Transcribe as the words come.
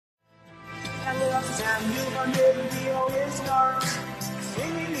And you can never be always start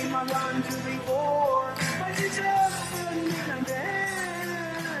singing in my run to before. But it's happening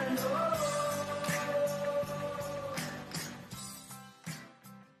again.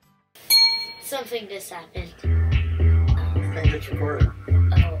 Something just happened. I think it's recording.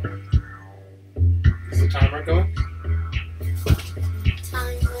 Oh. Is the timer going?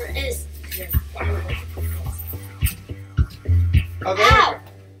 Timer is. Oh, there Ow!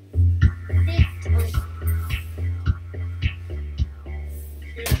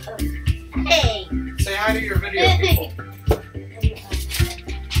 Hey! we go. Say hi to your video people.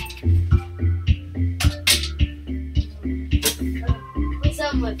 What's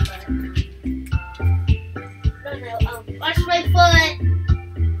up my foot? No, watch my foot!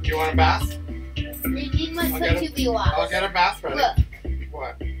 You want a bath? I need my I'll foot get to it. be washed. I'll get a bath ready. Look.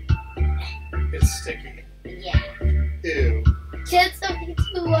 What? It's sticky. Yeah. Ew. Get something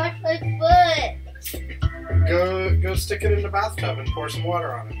to wash my foot! Go stick it in the bathtub and pour some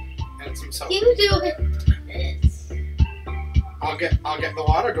water on it. And some soap. You do this. I'll get the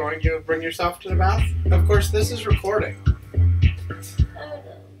water going. You bring yourself to the bath? Of course, this is recording. Oh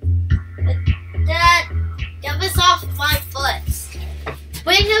no. Dad, get this off my foot.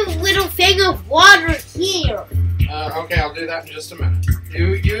 Bring a little thing of water here. Okay, I'll do that in just a minute.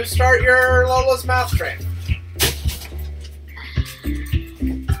 You start your Lola's math train.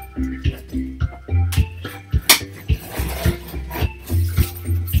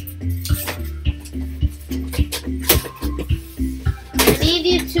 I need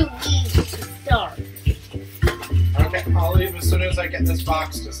you to leave to start. Okay, I'll leave as soon as I get this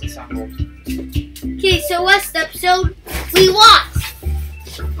box disassembled. Okay, so last episode, we watched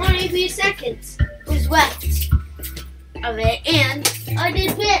only a few seconds was left of it, and I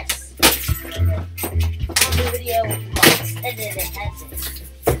did this on the video box, and then it has it.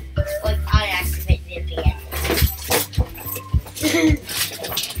 Like, I activated the end.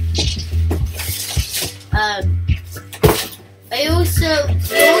 You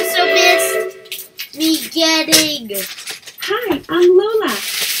also missed me getting. Hi, I'm Lola.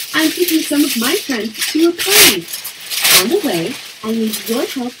 I'm taking some of my friends to a party. On the way, I need your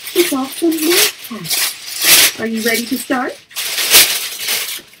help to solve some math tasks. Are you ready to start?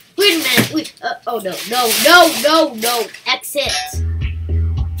 Wait a minute. Wait. Oh no. No. Exit.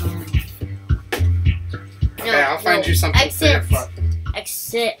 Okay, I'll find you something for your foot.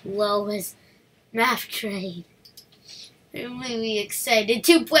 Exit Lola's math train. I'm really excited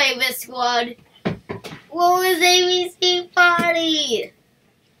to play this one. Lola's ABC party.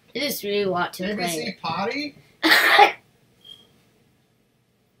 I just really want to play. ABC potty?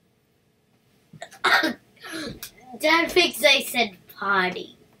 Dad thinks I said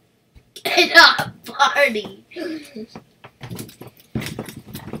potty. Not party.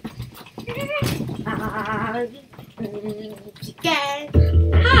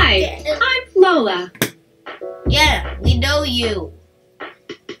 Hi, I'm Lola. Yeah, we know you.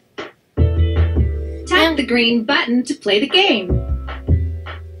 Tap the green button to play the game.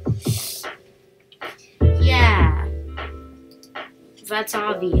 Yeah. That's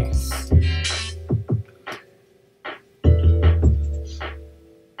obvious.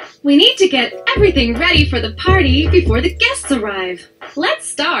 We need to get everything ready for the party before the guests arrive. Let's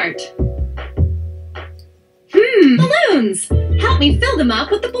start. Balloons! Help me fill them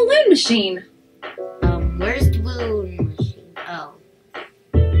up with the balloon machine. Where's the balloon machine? Oh.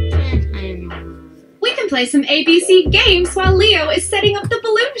 Can't I remember? We can play some ABC games while Leo is setting up the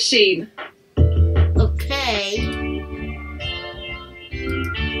balloon machine. Okay.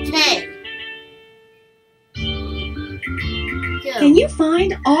 Okay. Go. Can you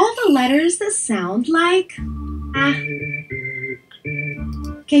find all the letters that sound like ah?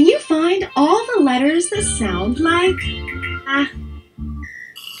 Can you find all the letters that sound like ah?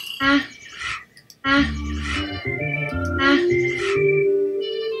 Ah? Ah? Ah?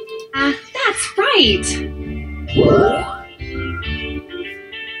 Ah? That's right.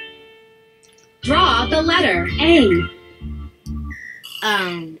 Draw the letter A.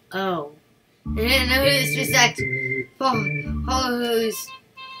 Oh. I didn't notice this act. Oh,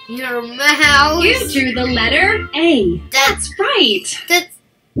 your mouse. You drew the letter A. That's right. That's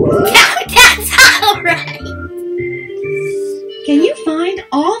alright. Can you find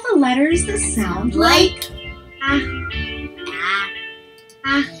all the letters that sound like ah? Ah?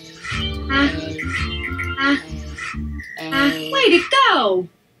 Ah? Ah? Ah? Way to go!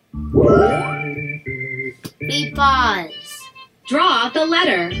 We pause. Draw the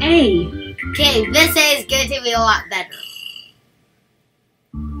letter A. Okay, this is going to be a lot better.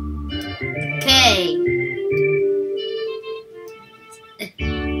 Okay.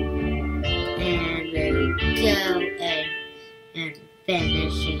 And and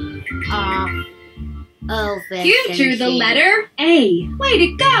finishing off. Oh, You drew the letter A. Way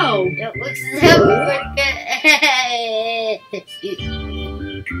to go! That looks so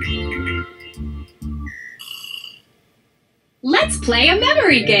Let's play a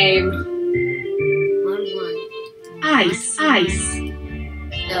memory game. Ice, ice.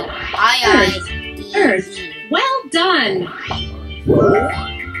 No, I. Earth. Well done.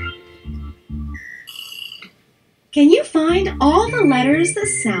 Can you find all the letters that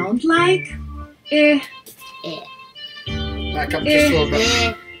sound like Back up just a little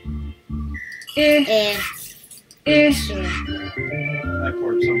bit. I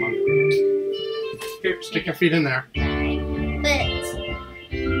poured some on. Here, stick your feet in there.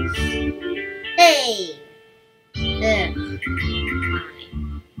 Hey.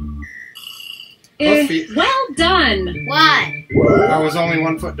 Both feet. Well done. Why? I was only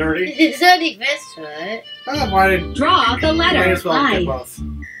 1 foot dirty. It's only this foot. Oh, why did Draw the might letter as well I. get both?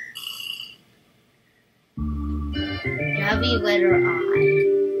 Heavy letter I.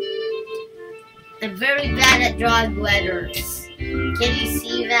 I'm very bad at drawing letters. Can you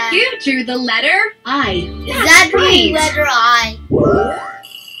see that? You drew the letter I. Is that the right. letter I?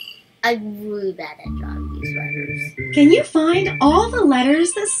 I'm really bad at drawing these letters. Can you find all the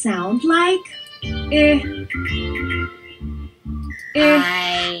letters that sound like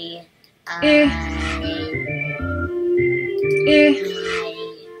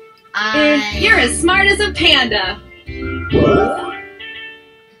You're as smart as a panda.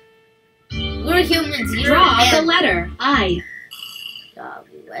 We're humans. You're Draw a the man. letter I. Draw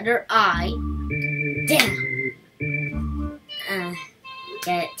the letter I. Damn.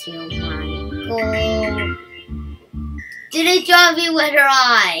 Get to my goal. Did I draw the letter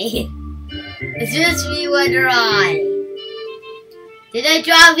I? Is this the letter I? Did I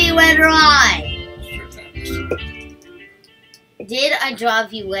draw the letter I? Did I draw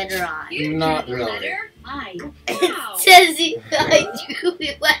the letter I? You Not drew the really. letter I. Wow. It says I drew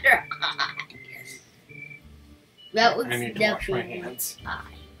the letter I. That looks I need to wash my definitely hands. I.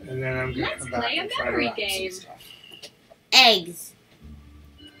 And then I'm going to Let's come back play a and try to memory wrap game. some stuff. Eggs.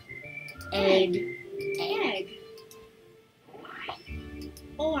 Egg. Egg.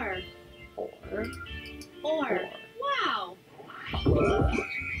 Or. Wow.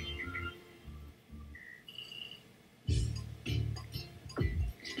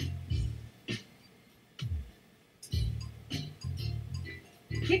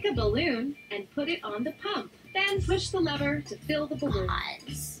 Pick a balloon and put it on the pump. Then push the lever to fill the balloon.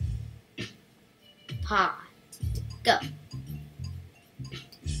 Pause. Pause. Go.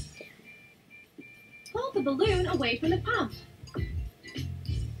 Pull the balloon away from the pump.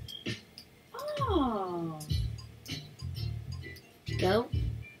 Oh. Go.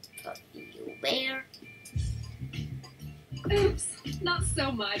 Go. You where? Oops, not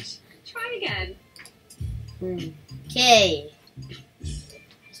so much. Try again. Okay.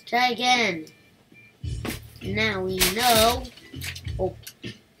 Let's try again. Now we know. Oh.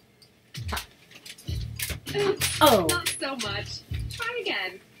 Oops, Oh. not so much. Try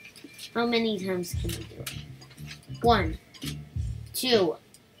again. How many times can we do it? 1, 2,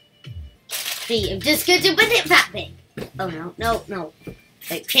 3. I'm just going to put it that big. Oh, no.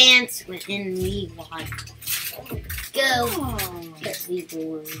 The pants went in the water. Let's go. Oh. Put the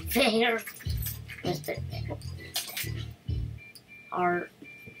balloon there. Let's put it there. Heart.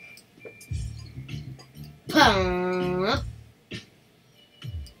 Pump.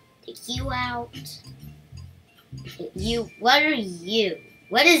 Take you out. You. What are you?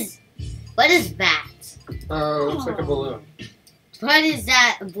 What is that? Oh, looks like a balloon. What is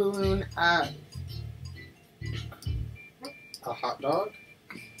that a balloon of? A hot dog?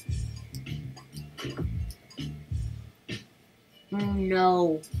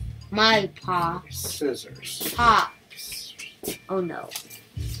 No. My pops. Scissors. Pops. Oh no.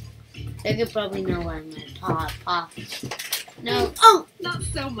 They could probably know why my pops. No. Oh! Not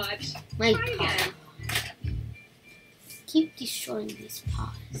so much. My Try again. paws. Keep destroying these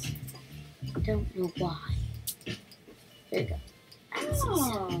paws. I don't know why. There you go. That's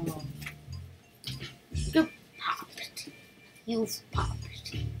Oh. You popped. You've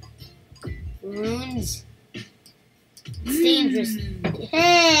popped. Balloons. It's dangerous.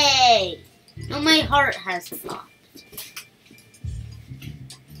 Hey! No, my heart has popped.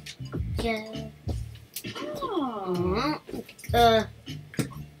 Yeah. Oh.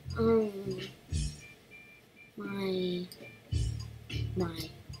 My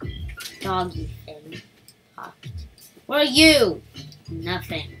doggy thing popped. Where are you?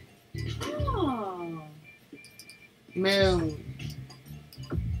 Nothing. Oh. Moon.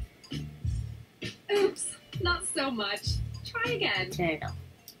 Oops, so much. Try again. Turtle.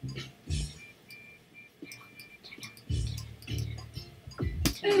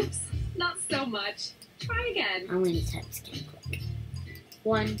 Oops, not so much. Try again. How many times can I click?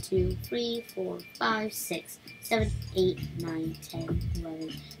 1, 2, 3, 4, 5, 6, 7, 8, 9, 10,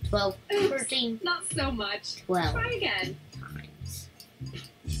 11, 12, Oops, 13, not so much. 12 Try again. times.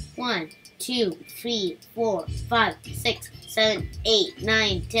 1, 2, 3, 4, 5, 6, 7, 8,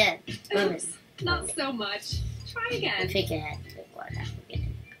 9, 10, 11. Oops, not so much. Try I again. think I had before that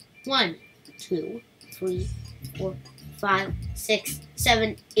beginning. 1, 2, 3, 4, 5, 6,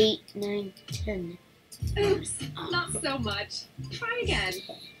 7, 8, 9, 10. Oops, not so much. Try again.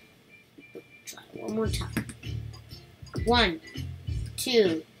 Try one more time. 1,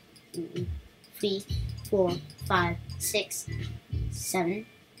 2, 3, 4, 5, 6, 7,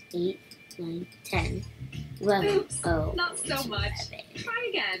 8, 9, 10, 11. Oops, Oh, not so much. 11. Try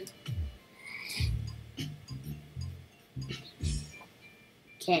again.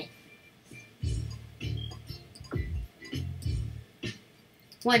 Okay.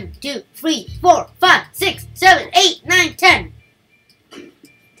 1, 2, 3, 4, 5, 6, 7, 8, 9, 10.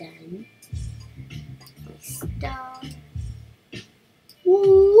 Done. Stop.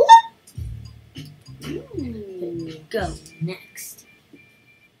 Whoop. Go next.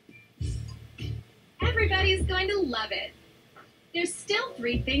 Everybody's going to love it. There's still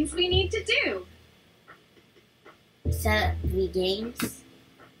 3 things we need to do. Set up 3 games.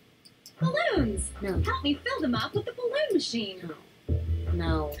 Balloons. No. Help me fill them up with the balloon machine.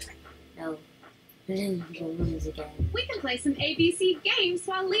 No. Balloons again. We can play some ABC games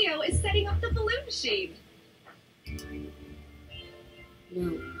while Leo is setting up the balloon machine.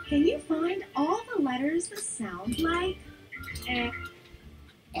 No. Can you find all the letters that sound like eh,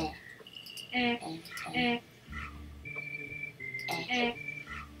 Eh. eh, Eh, eh, eh?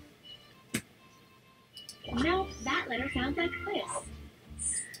 No, that letter sounds like this.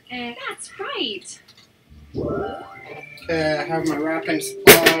 That's right. Okay, I have my wrapping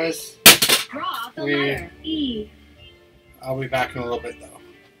supplies. Draw the Yeah. letter E. I'll be back in a little bit, though.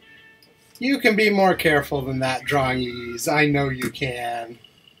 You can be more careful than that drawing E's. I know you can.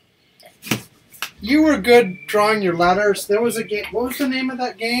 You were good drawing your letters. There was a game. What was the name of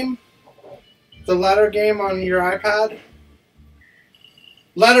that game? The letter game on your iPad?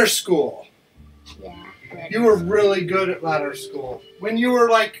 Letter School. Yeah. Good. You were really good at letter school. When you were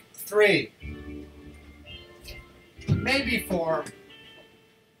like 3. Maybe 4.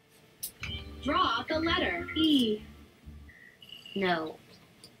 Draw the letter E. No.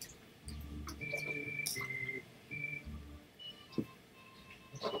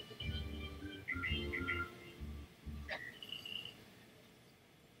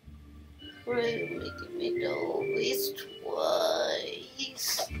 We're making me do this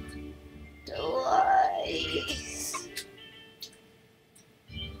twice.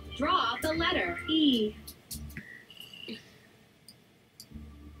 Draw the letter E.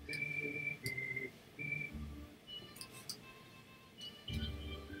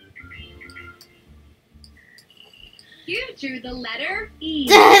 You drew the letter E.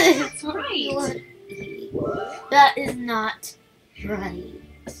 That's right. That is not right.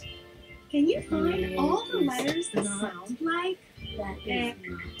 Can you find all the It is letters that not. sound like That is Eh.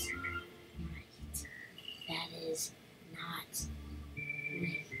 not right. That is not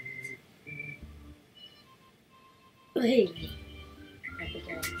right. Wait.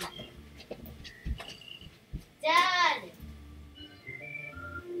 Dad!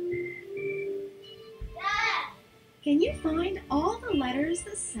 Dad! Can you find all the letters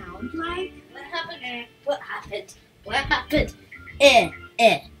that sound like What happened? eh? What happened? What happened? Eh.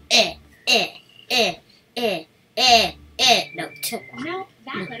 No, No,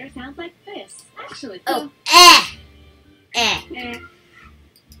 that letter sounds like this. Actually, Oh,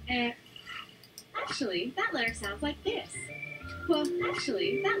 Actually, that letter sounds like this.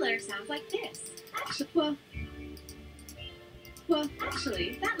 Actually, that letter sounds like this. Actually,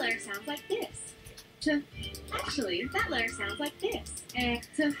 that letter sounds like this. Actually, that letter sounds like this.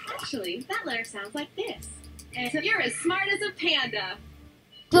 Actually, that letter sounds like this. You're as smart as a panda.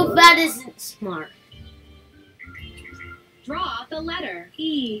 So that isn't smart. Draw the letter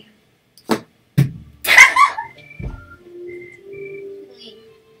E.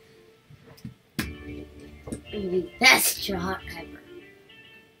 Best draw ever.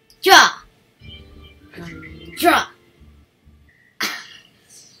 Draw. Draw.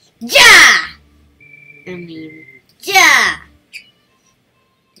 Ja. Ja.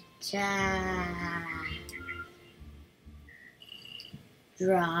 Ja.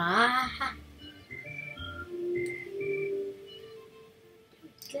 Draw.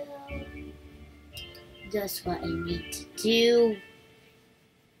 Go. just what I need to do.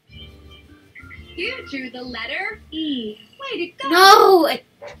 You drew the letter E. Way to go! No!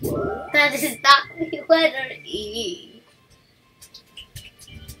 That is not the letter E.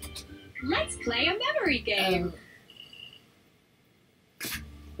 Let's play a memory game.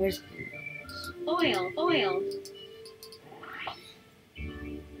 Where's Oil, oil.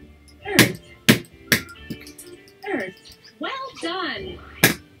 Earth. Earth. Well done.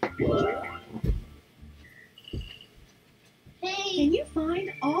 Hey! Can you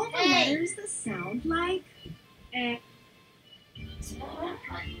find all the letters that sound like eh?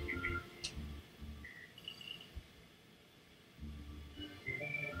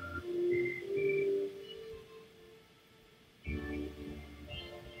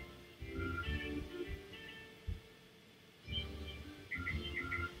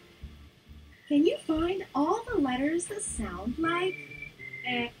 Can you find all the letters that sound like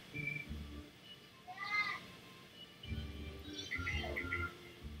eh?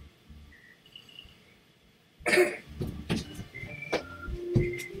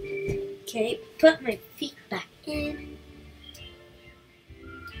 Okay, put my feet back in.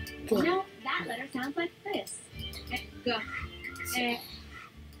 Good. No, that letter sounds like this. Eh, go. Eh,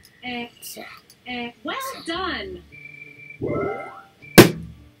 eh, eh. Well done.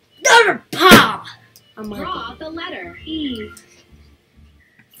 Another paw! Oh my Draw God. the letter E.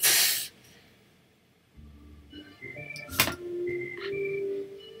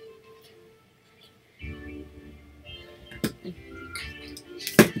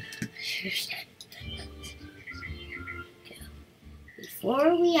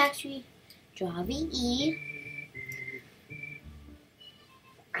 Before we actually draw the E,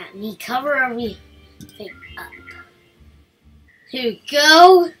 let me cover everything up. Here we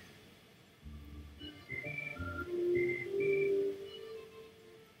go.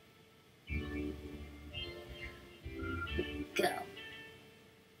 Go.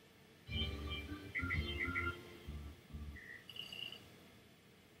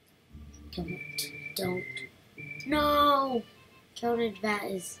 Don't. No! Counted that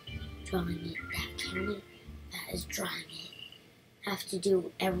is drawing it. That counted that is drawing it. Have to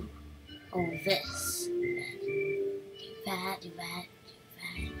do all this. Do that.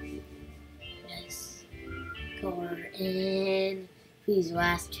 This. Go in these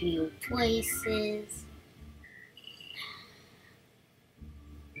last two places.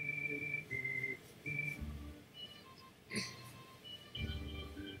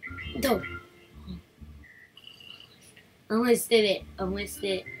 Don't. Almost did it. Almost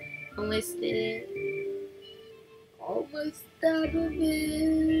done with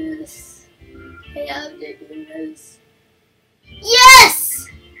this. I have to do this. Yes!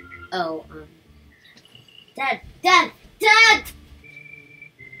 Oh, Dad!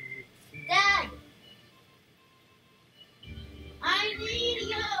 I need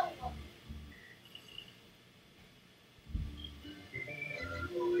you!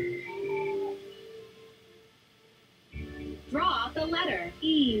 Draw the letter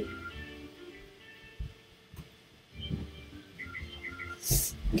E.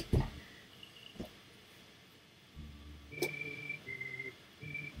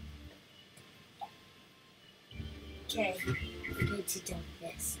 Okay, I need to do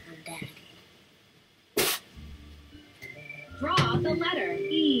this. I'm Dad. Draw the letter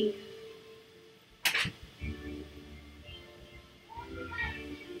E.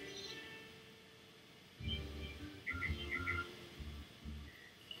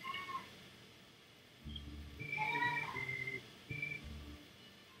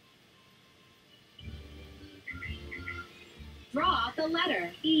 Draw the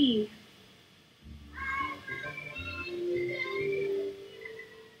letter E.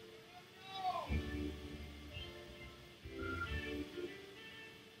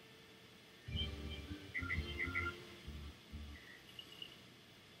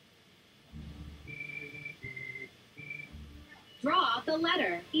 Draw the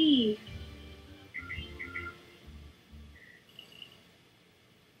letter E.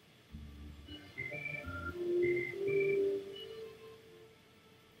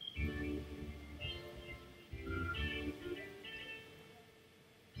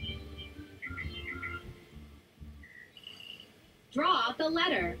 Draw the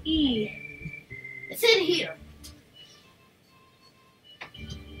letter E. It's in here.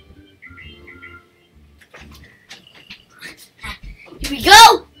 Here we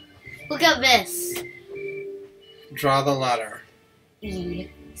go. Look at this. Draw the letter. E.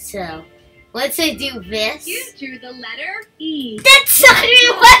 So, let's say do this. You drew the letter E. That's not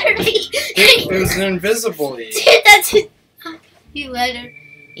a letter E. It was an invisible E. That's a letter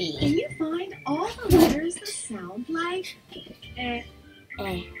Can you find all the letters that sound like Eh.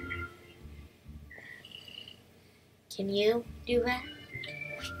 Can you do that?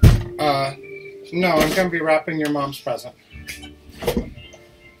 No, I'm going to be wrapping your mom's present.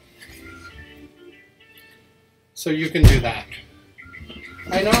 So you can do that.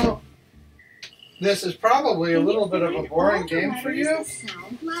 I know this is probably a little bit of a boring game for you,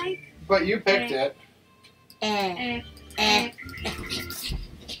 but you picked it.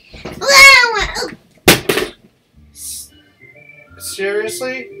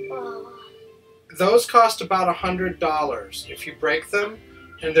 Seriously? Those cost about $100 if you break them,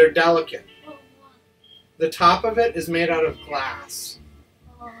 and they're delicate. The top of it is made out of glass.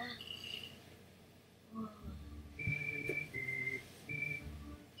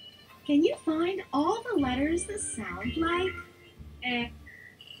 Can you find all the letters that sound like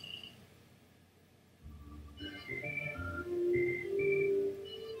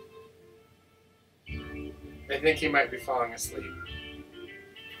I think he might be falling asleep.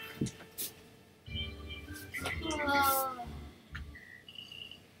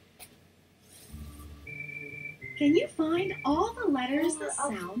 Can you find all the letters that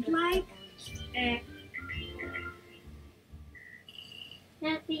sound like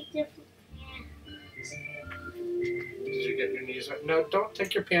Happy different. Did you get your knees wet? No, don't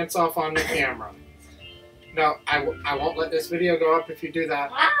take your pants off on the camera. No, I won't let this video go up if you do that.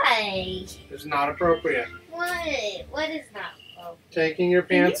 Why? It's not appropriate. What? What is not? Oh. Taking your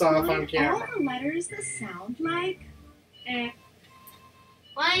pants off on camera. all the letters that sound like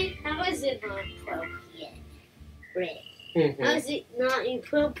Why? How is it not appropriate? Rick. Mhm. How is it not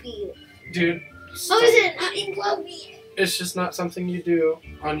appropriate? Dude, How stop. is it not appropriate? It's just not something you do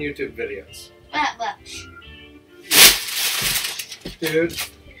on YouTube videos. What? Dude,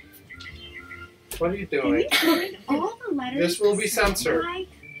 what are you Can doing? you find all the letters This will that be sound censored. like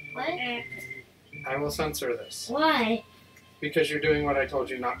What? I will censor this Why? because you're doing what I told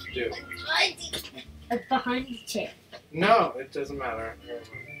you not to do. Behind the chair. No, it doesn't matter.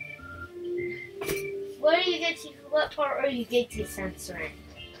 What do you get to? What part are you get to censoring?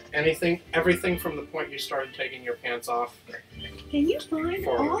 Everything from the point you started taking your pants off. Can you find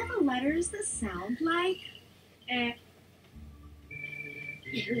Forward. all the letters that sound like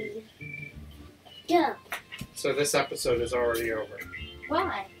Go. So this episode is already over.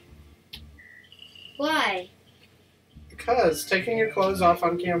 Why? Why? Because taking your clothes off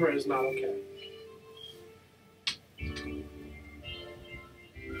on camera is not okay.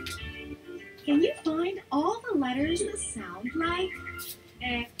 Can you find all the letters that sound like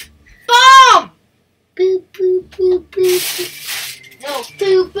Bomb! Boop boop boop boop boop. No.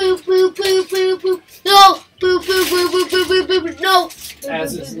 Boop boop boop boop boop boop. No. Boop boop boop boop boop boop boop. No.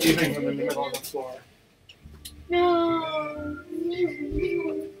 As it's leaving them in the middle of the floor. No.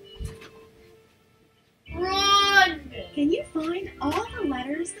 Run! Can you find all the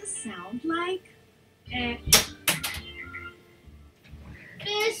letters that sound like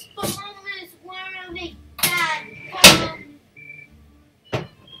This bomb is wearing that bomb.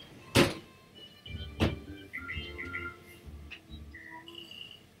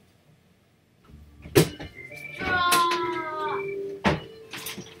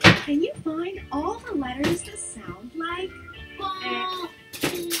 Can you find all the letters that sound like Bomb.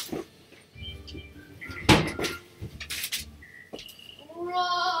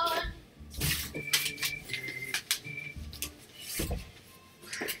 Run!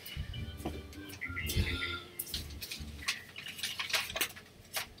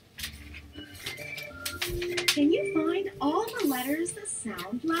 Can you find all the letters that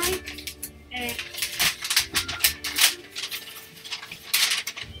sound like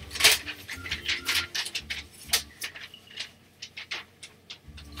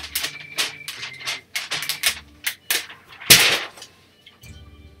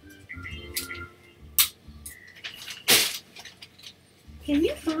Can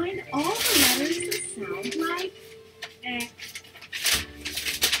you find all the letters that sound like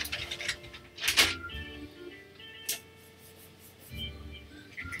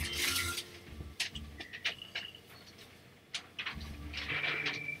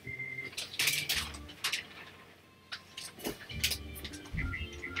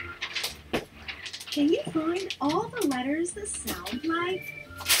Can you find all the letters that sound like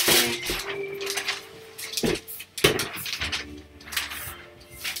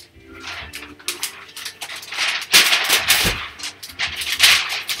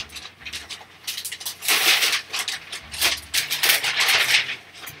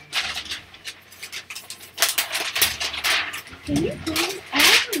Can you find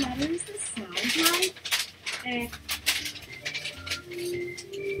all the letters that sound like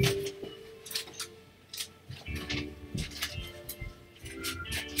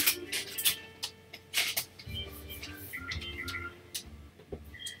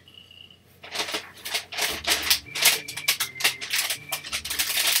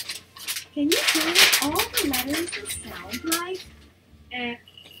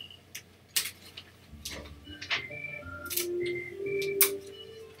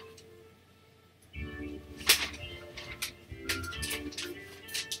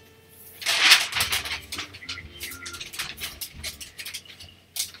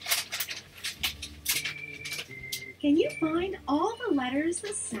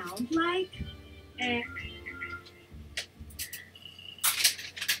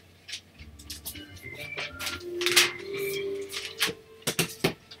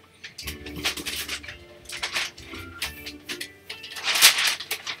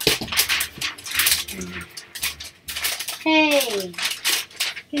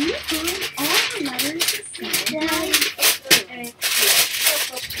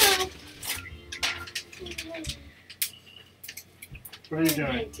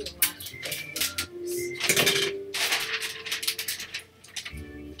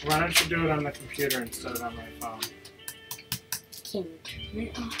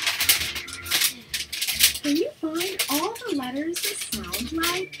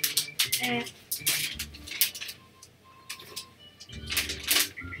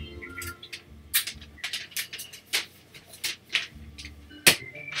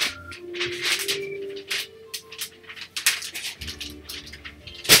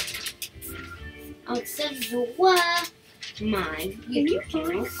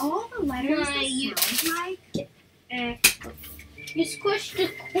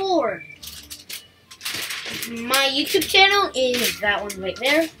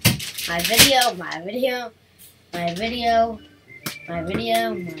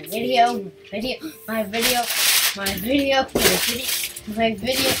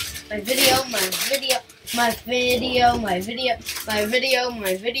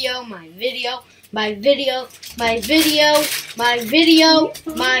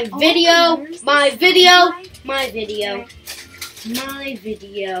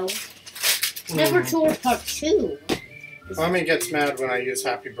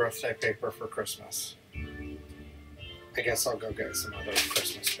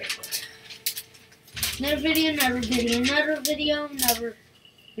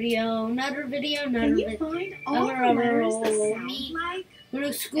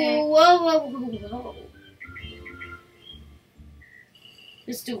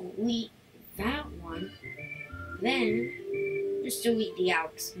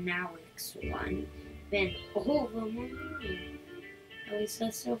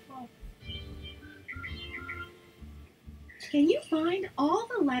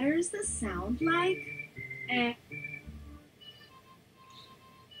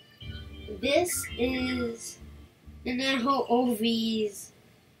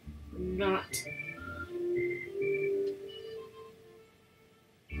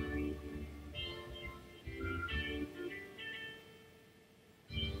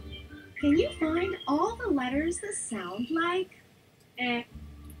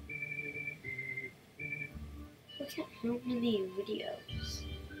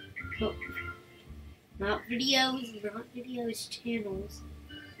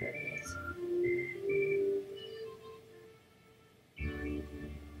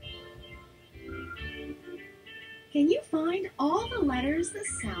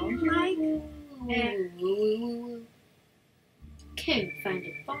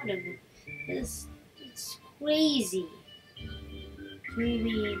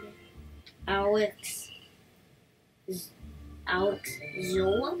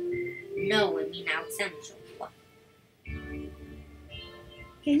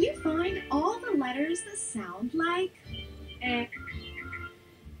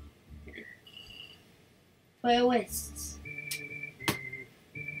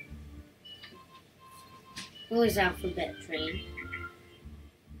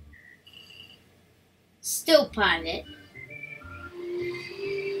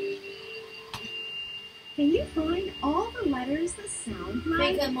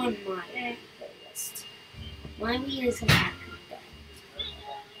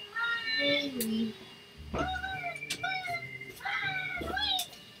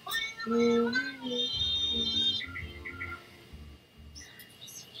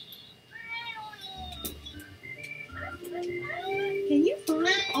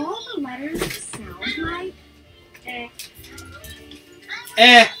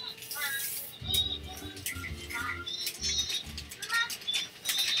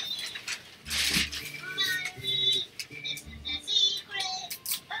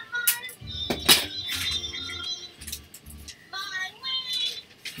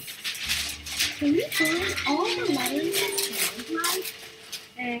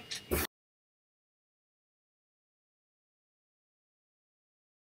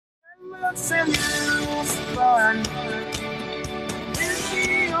Send you fun. If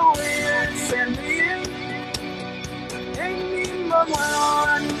you will send me in, take me my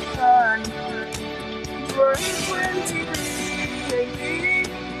one.